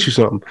 I get you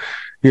something.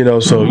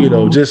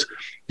 So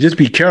just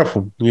be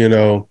careful.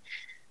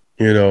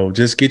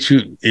 Just get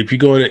you if you're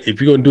going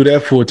to do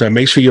that full time.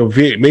 Make sure you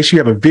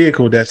have a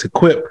vehicle that's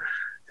equipped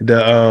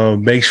to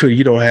make sure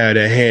you don't have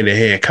that hand to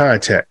hand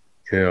contact.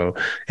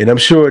 And I'm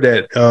sure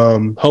that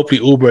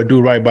hopefully Uber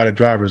do right by the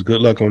drivers.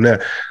 Good luck on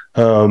that.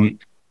 And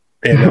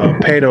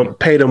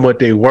pay them what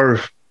they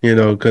worth.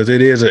 Because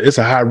it's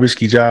a high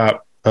risky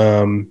job.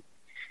 And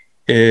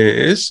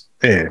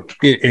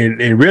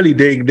really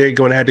they're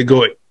going to have to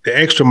go the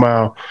extra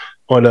mile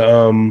on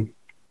the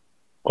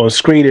on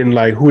screening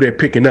like who they're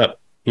picking up.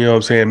 You know what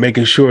I'm saying?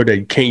 Making sure that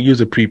you can't use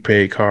a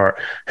prepaid card.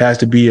 Has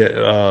to be you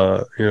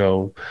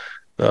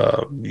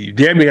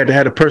damn near had to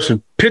have a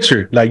person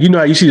picture. Like,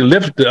 how you see the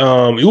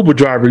Lyft, Uber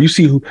driver, you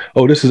see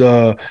this is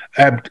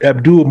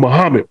Abdul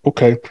Muhammad.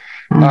 Okay.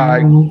 All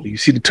right. You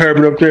see the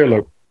turban up there?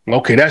 Like,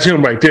 okay, that's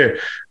him right there.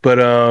 But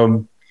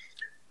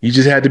you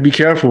just have to be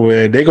careful,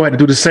 and they're gonna have to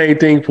do the same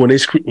thing when they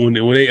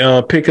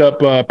pick up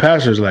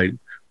passengers. Like,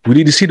 we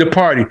need to see the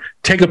party.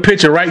 Take a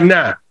picture right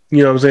now.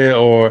 You know what I'm saying?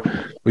 Or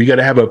you got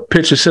to have a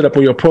picture set up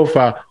on your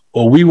profile,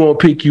 or we won't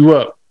pick you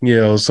up.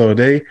 So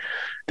they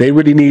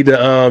really need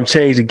to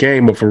change the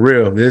game. But for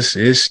real, this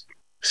is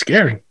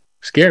scary.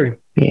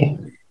 Yeah.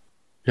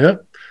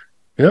 Yep.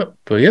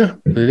 But yeah,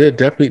 they're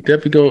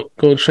definitely going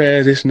to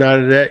transition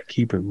out of that.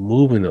 Keep it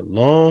moving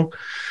along.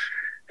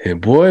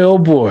 And boy, oh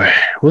boy,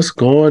 what's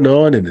going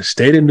on in the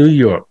state of New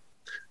York?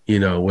 you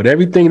know, with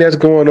everything that's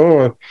going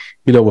on,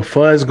 you know, with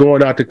funds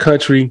going out the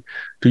country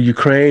to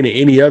Ukraine and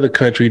any other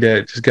country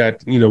that just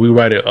got, you know, we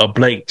write a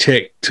blank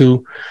check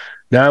to.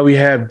 Now we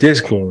have this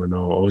going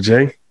on,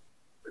 OJ.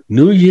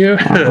 New York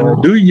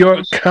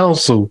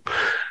Council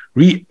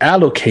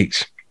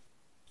reallocates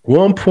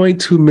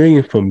 $1.2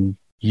 million from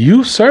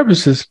youth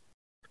services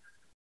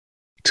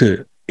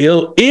to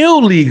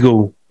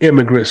illegal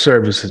immigrant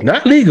services,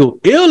 not legal,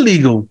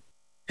 illegal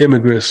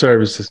immigrant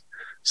services.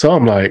 So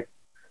I'm like,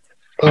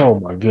 oh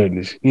my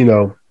goodness, you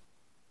know,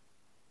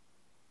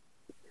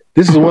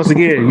 this is once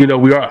again, you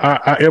know,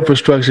 our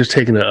infrastructure is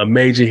taking a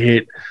major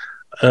hit.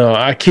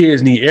 Our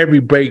kids need every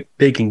break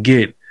they can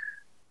get,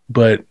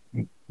 but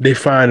they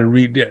find a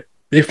reason.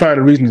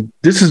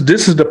 This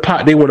is the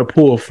pot they want to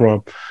pull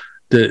from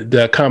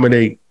to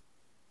accommodate.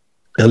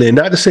 And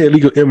not to say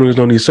illegal immigrants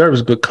don't need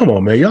service, but come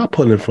on, man, y'all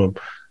pulling from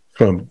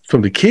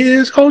the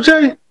kids,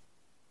 OJ.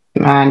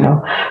 I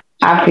know.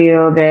 I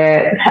feel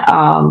that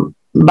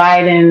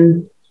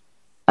Biden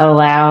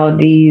allowed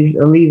these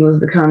illegals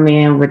to come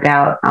in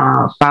without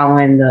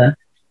following the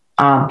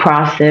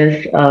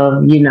process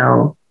of, you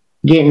know,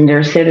 getting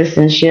their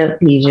citizenship.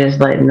 He's just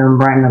letting them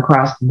run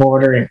across the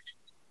border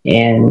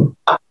and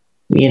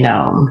you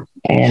know,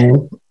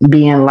 and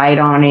being light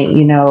on it,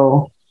 you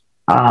know.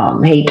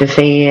 Hate to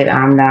say it,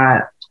 I'm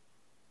not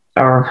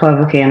a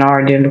Republican or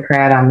a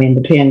Democrat. I'm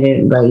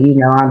independent, but you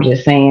know, I'm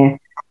just saying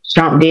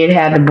Trump did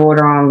have the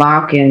border on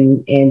lock,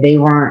 and they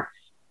weren't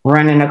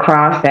running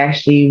across.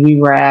 Actually, we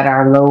were at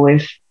our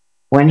lowest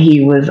when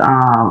he was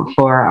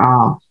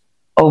for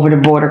over the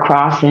border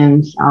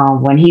crossings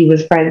when he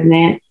was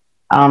president,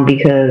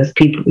 because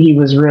he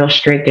was real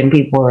strict and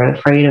people were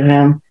afraid of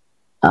him.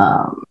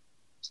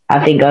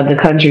 I think other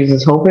countries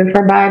was hoping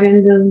for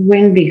Biden to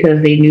win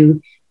because they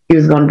knew he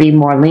was going to be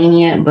more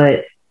lenient.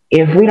 But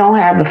if we don't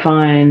have the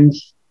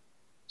funds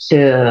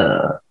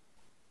to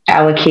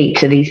allocate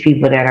to these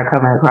people that are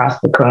coming across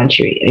the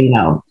country, you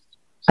know,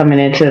 coming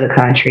into the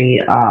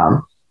country,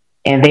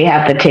 and they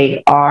have to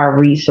take our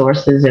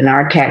resources and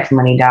our tax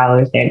money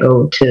dollars that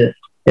go to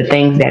the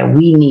things that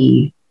we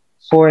need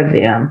for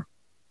them.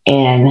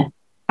 And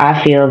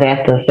I feel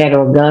that the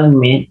federal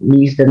government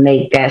needs to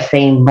make that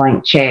same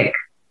blank check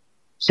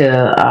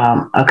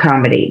to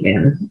accommodate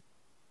them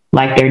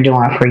like they're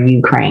doing for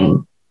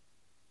Ukraine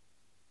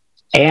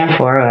and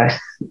for us.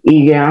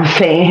 You know what I'm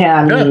saying?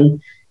 I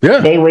mean,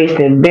 they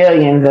wasted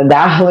billions of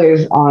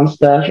dollars on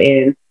stuff,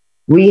 and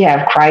we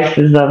have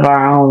crises of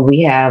our own.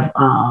 We have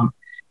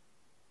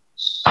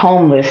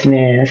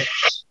homelessness,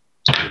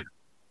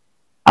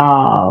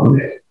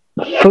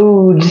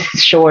 food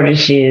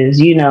shortages,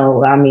 you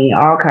know, I mean,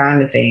 all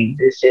kinds of things.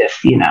 It's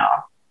just, you know,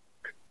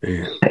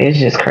 it's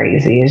just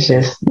crazy. It's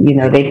just, you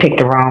know, they picked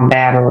the wrong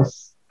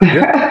battles.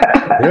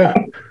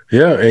 And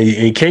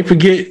you can't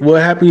forget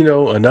what happened, you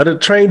know, another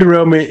train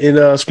derailment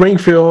in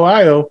Springfield,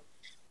 Ohio.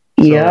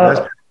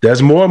 So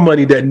that's more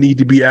money that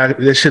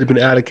that should have been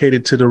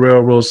allocated to the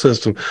railroad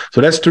system. So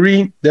that's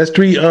three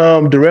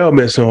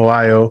derailments in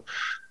Ohio.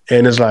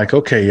 And it's like,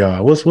 okay,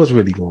 y'all, what's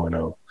really going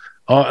on?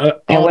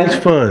 All these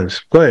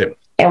funds. Go ahead.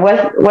 And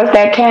what's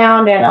that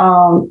town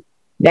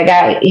that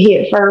got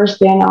hit first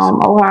in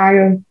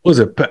Ohio? Was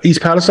it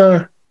East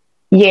Palestine?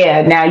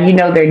 Yeah. Now you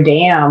know their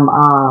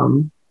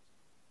dam.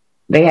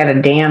 They had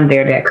a dam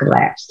there that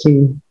collapsed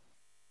too.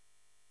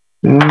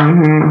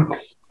 Mm-hmm.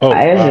 Oh,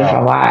 it's just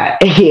a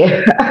lot.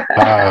 Yeah.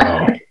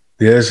 Wow.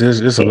 Yes,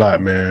 it's a lot,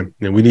 man.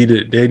 And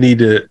they need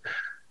to,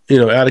 you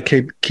know,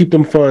 keep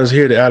them funds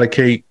here to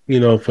allocate,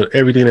 you know, for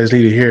everything that's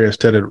needed here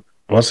instead of,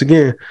 once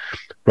again,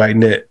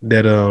 writing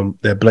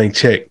that blank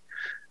check.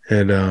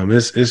 And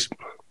it's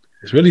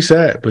really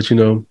sad, but you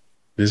know,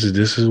 this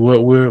is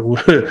what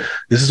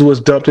this is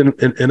what's dumped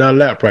in our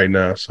lap right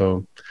now.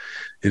 So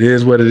it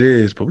is what it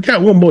is. But we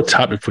got one more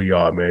topic for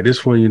y'all, man.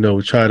 This one, you know,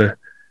 we try to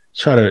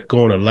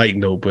go on a light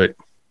note, but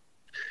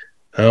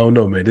I don't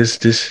know, man.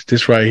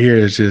 This right here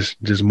is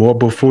just more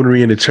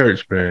buffoonery in the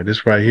church, man.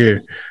 This right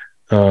here,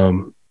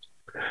 a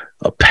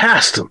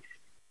pastor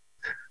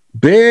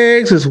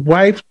begs his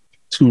wife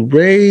to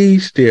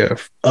raise their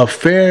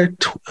affair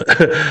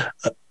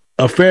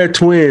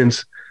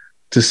twins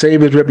to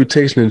save his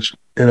reputation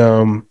in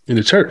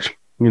the church.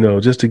 You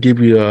know, just to give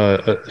you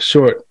a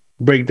short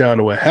breakdown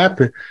of what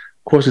happened.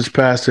 Of course, this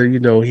pastor, you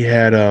know, he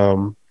had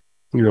you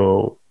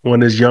know,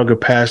 one of his younger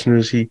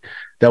pastors,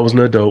 that was an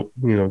adult,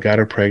 you know, got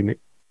her pregnant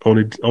on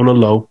the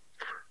low.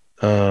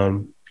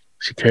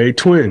 She carried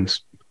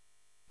twins.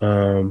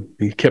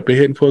 He kept her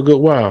hidden for a good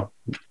while.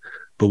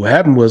 But what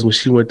happened was when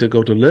she went to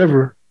go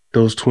deliver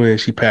those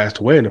twins, she passed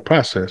away in the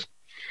process.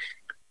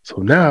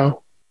 So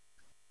now,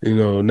 you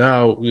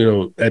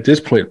know, at this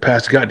point,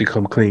 pastor got to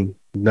come clean,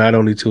 not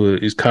only to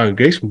his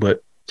congregation,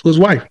 but to his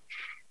wife.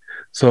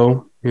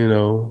 So, you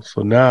know,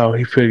 so now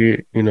he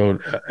figured, you know,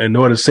 in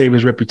order to save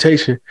his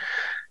reputation,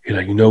 he's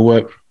like, you know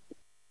what,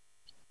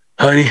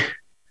 honey,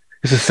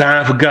 it's a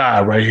sign for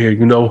God right here.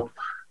 You know,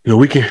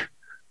 we can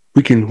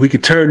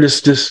turn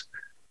this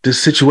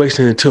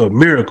situation into a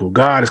miracle.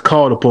 God has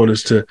called upon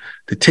us to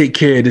take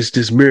care of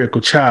this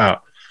miracle child.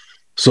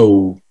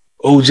 So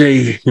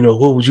OJ,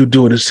 what would you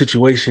do in this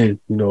situation?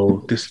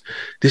 This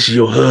is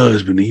your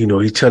husband.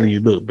 And, he's telling you,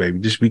 look, baby,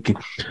 we can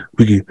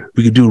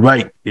do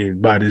right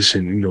and by this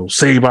and,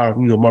 save our,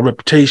 my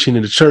reputation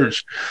in the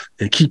church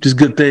and keep this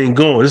good thing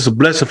going. This is a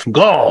blessing from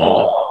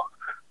God.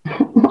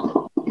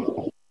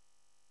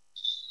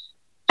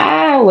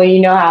 Well,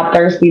 you know how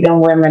thirsty them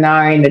women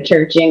are in the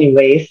church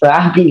anyway. So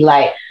I'd be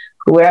like,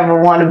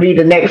 whoever want to be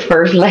the next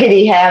first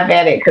lady, have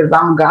at it, because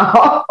I'm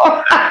gone.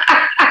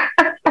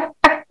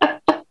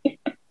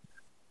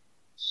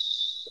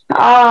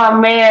 Oh,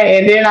 man.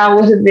 And then I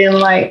would have been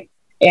like,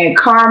 and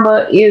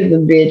karma is a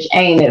bitch,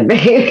 ain't it,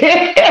 baby?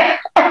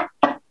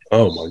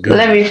 Oh, my goodness.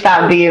 Let me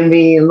stop being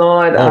mean,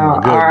 Lord.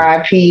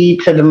 R.I.P.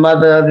 to the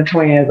mother of the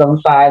twins.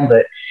 I'm sorry,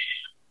 but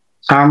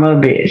karma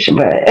a bitch.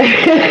 But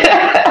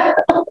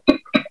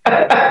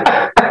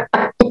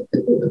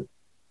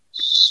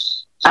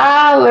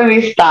let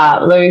me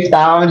stop.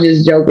 I'm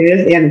just joking.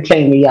 It's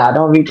entertainment, y'all.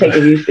 Don't be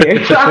taking me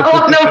serious. I don't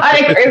want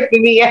nobody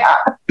cursing me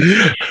out.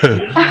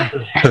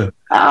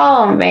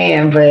 Oh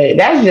man, but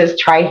that's just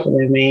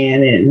trifling,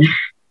 man. And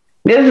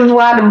this is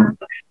why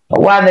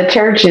the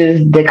church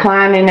is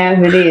declining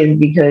as it is,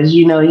 because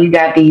you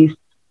got these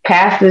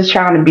pastors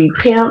trying to be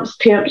pimps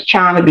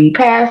trying to be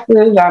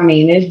pastors. I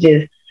mean, it's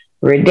just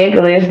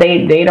ridiculous.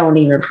 They don't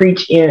even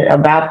preach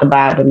about the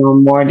Bible no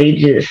more. They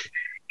just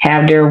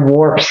have their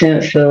warped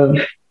sense of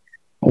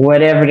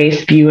whatever they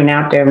spewing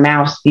out their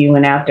mouth.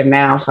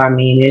 I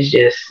mean, it's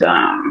just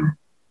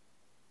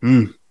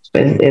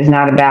it's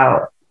not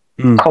about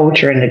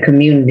culture in the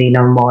community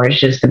no more. It's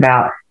just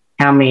about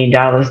how many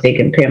dollars they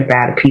can pimp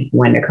out of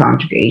people in the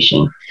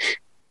congregation.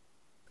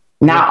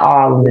 Not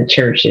all of the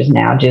churches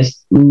now,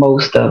 just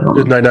most of them.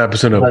 Just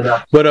 99% of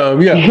them. But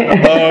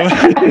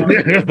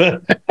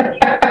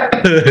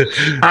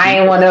I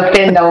ain't want to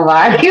offend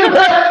nobody.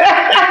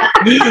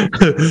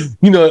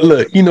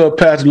 Look,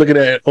 pastor looking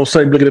at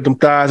them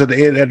thighs at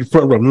the end, at the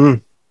front row.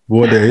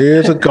 Boy, there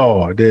is a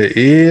God.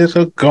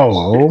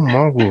 Oh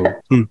my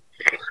word.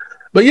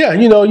 But yeah,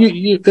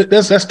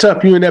 that's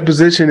tough. You're in that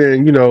position,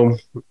 and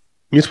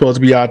you're supposed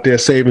to be out there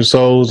saving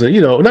souls, and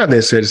not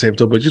necessarily saving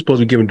souls, but you're supposed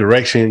to be giving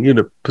direction. You're in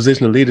a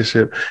position of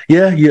leadership.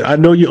 Yeah, I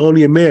know you're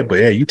only a man, but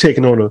hey, you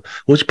taking on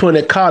once you put in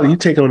that collar, you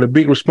taking on a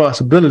big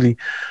responsibility,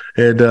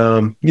 and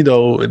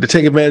to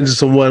take advantage of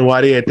someone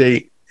while they're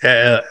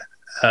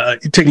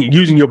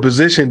using your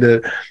position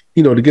to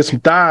get some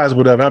thighs,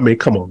 whatever. I mean,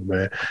 come on,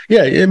 man.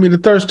 Yeah, I mean, the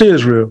thirst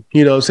is real,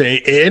 what I'm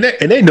saying? And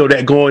they know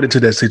that going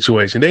into that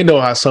situation. They know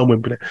how some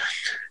women,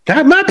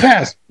 God, my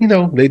past,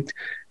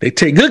 they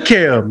take good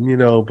care of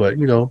them, but,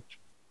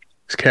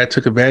 this cat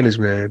took advantage,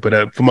 man.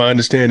 But from my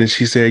understanding,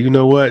 she said, you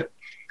know what?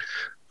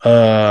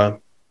 What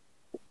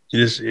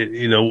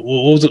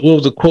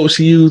was the quote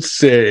she used?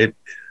 Said,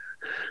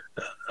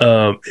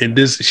 and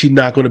she's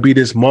not going to be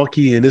this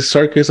monkey in this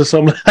circus or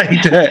something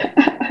like that.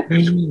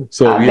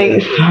 So I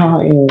think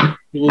so.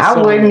 Yeah. I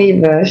wouldn't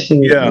either.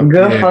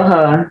 Good for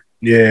her.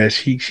 Yeah,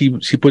 she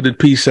put the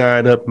peace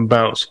sign up and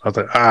bounced. I was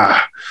like,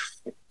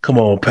 come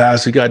on,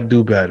 Pastor, you got to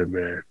do better,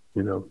 man.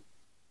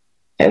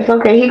 It's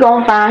okay. He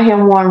gonna find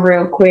him one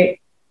real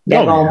quick.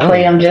 They're gonna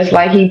play him just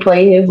like he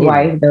played his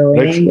wife, though.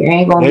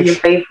 Ain't gonna be a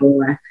faithful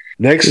one.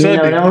 Next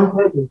Sunday.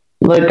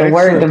 Look, the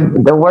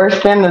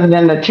worst sinners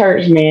in the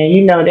church,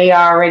 man. They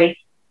already.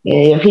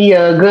 If he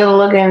a good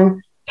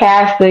looking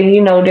pastor,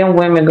 them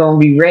women gonna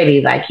be ready.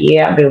 Like,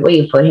 yeah, I've been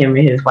waiting for him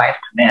and his wife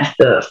to mess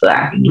up so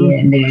I can get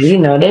in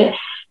there. That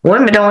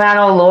women don't have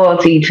no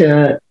loyalty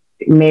to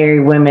married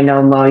women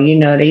no more.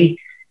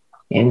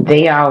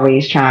 They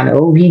always trying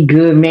to, he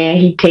good, man.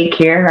 He take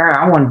care of her.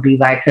 I want to be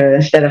like her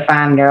instead of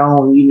finding their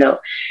own. You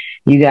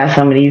got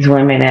some of these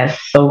women that's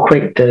so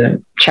quick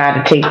to try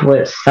to take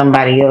what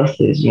somebody else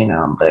is,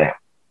 but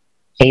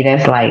hey,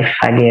 that's life,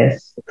 I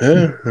guess.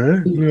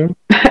 Yeah.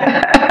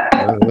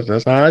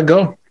 That's how I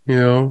go.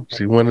 A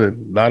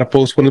lot of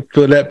folks want to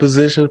fill that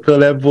position, fill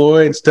that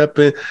void, step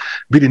in,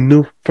 be the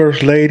new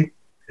first lady,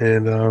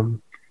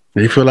 and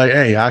they feel like,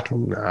 hey, I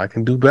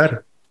can do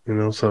better.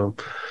 So.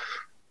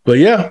 But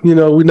yeah,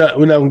 we're not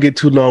gonna get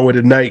too long with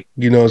it tonight.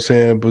 You know what I'm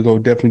saying? We're gonna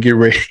definitely get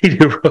ready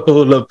to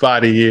roll up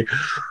out of here.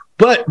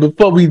 But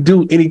before we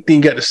do, anything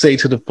you got to say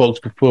to the folks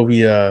before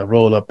we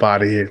roll up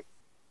out of here?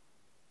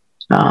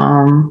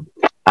 I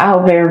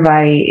hope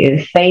everybody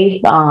is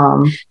safe.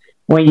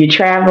 When you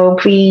travel,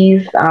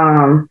 please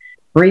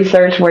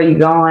research where you're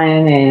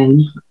going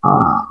and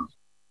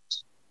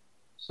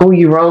who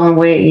you rolling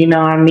with. You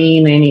know what I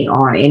mean?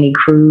 On any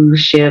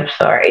cruise ships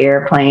or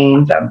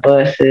airplanes or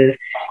buses.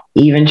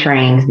 Even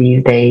trains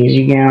these days,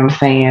 you get what I'm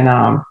saying?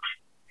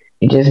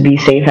 Just be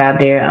safe out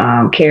there.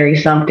 Carry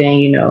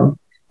something,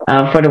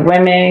 for the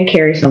women,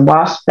 carry some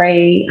wasp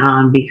spray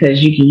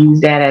because you can use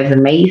that as a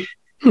mace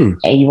and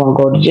you won't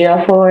go to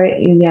jail for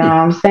it. You know what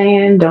I'm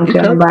saying? Don't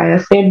tell anybody I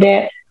said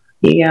that.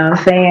 You know what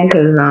I'm saying?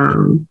 Because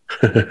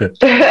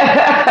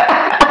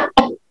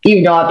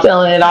I'm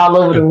telling it all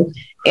over the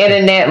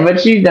internet,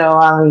 but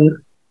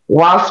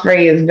wasp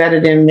spray is better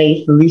than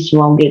mace. At least you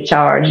won't get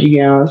charged.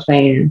 You know what I'm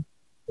saying?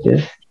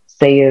 Just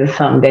say is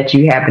something that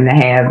you happen to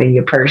have in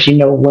your purse. You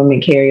know, women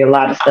carry a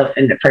lot of stuff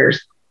in the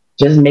purse.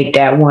 Just make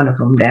that one of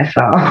them. That's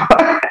all.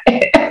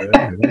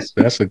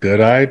 That's a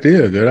good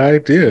idea. Good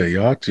idea.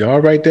 Y'all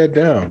write that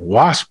down.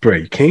 Wasp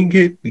spray. You can't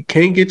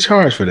get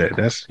charged for that.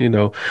 That's, you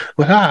know,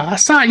 but I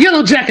saw a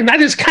yellow jacket and I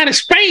just kind of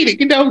sprayed it,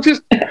 you know,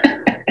 just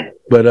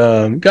but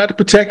you got to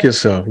protect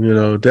yourself, you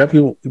know.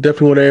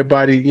 Definitely want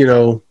everybody, you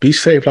know, be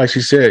safe, like she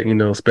said, you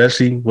know,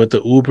 especially with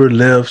the Uber,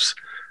 Lyfts.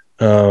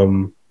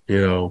 You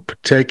know,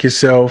 protect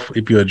yourself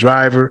if you're a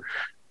driver.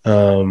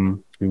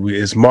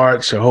 It's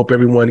March. I hope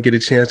everyone get a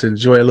chance to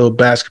enjoy a little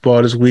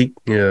basketball this week.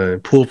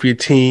 Pull for your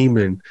team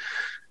and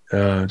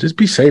just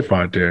be safe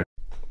out there.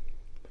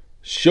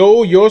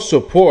 Show your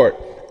support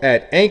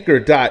at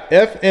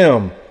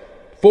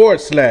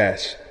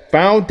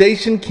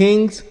anchor.fm/Foundation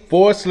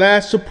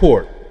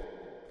Kings/support.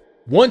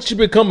 Once you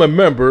become a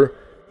member,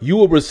 you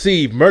will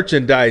receive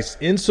merchandise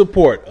in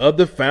support of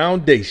the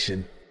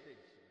foundation.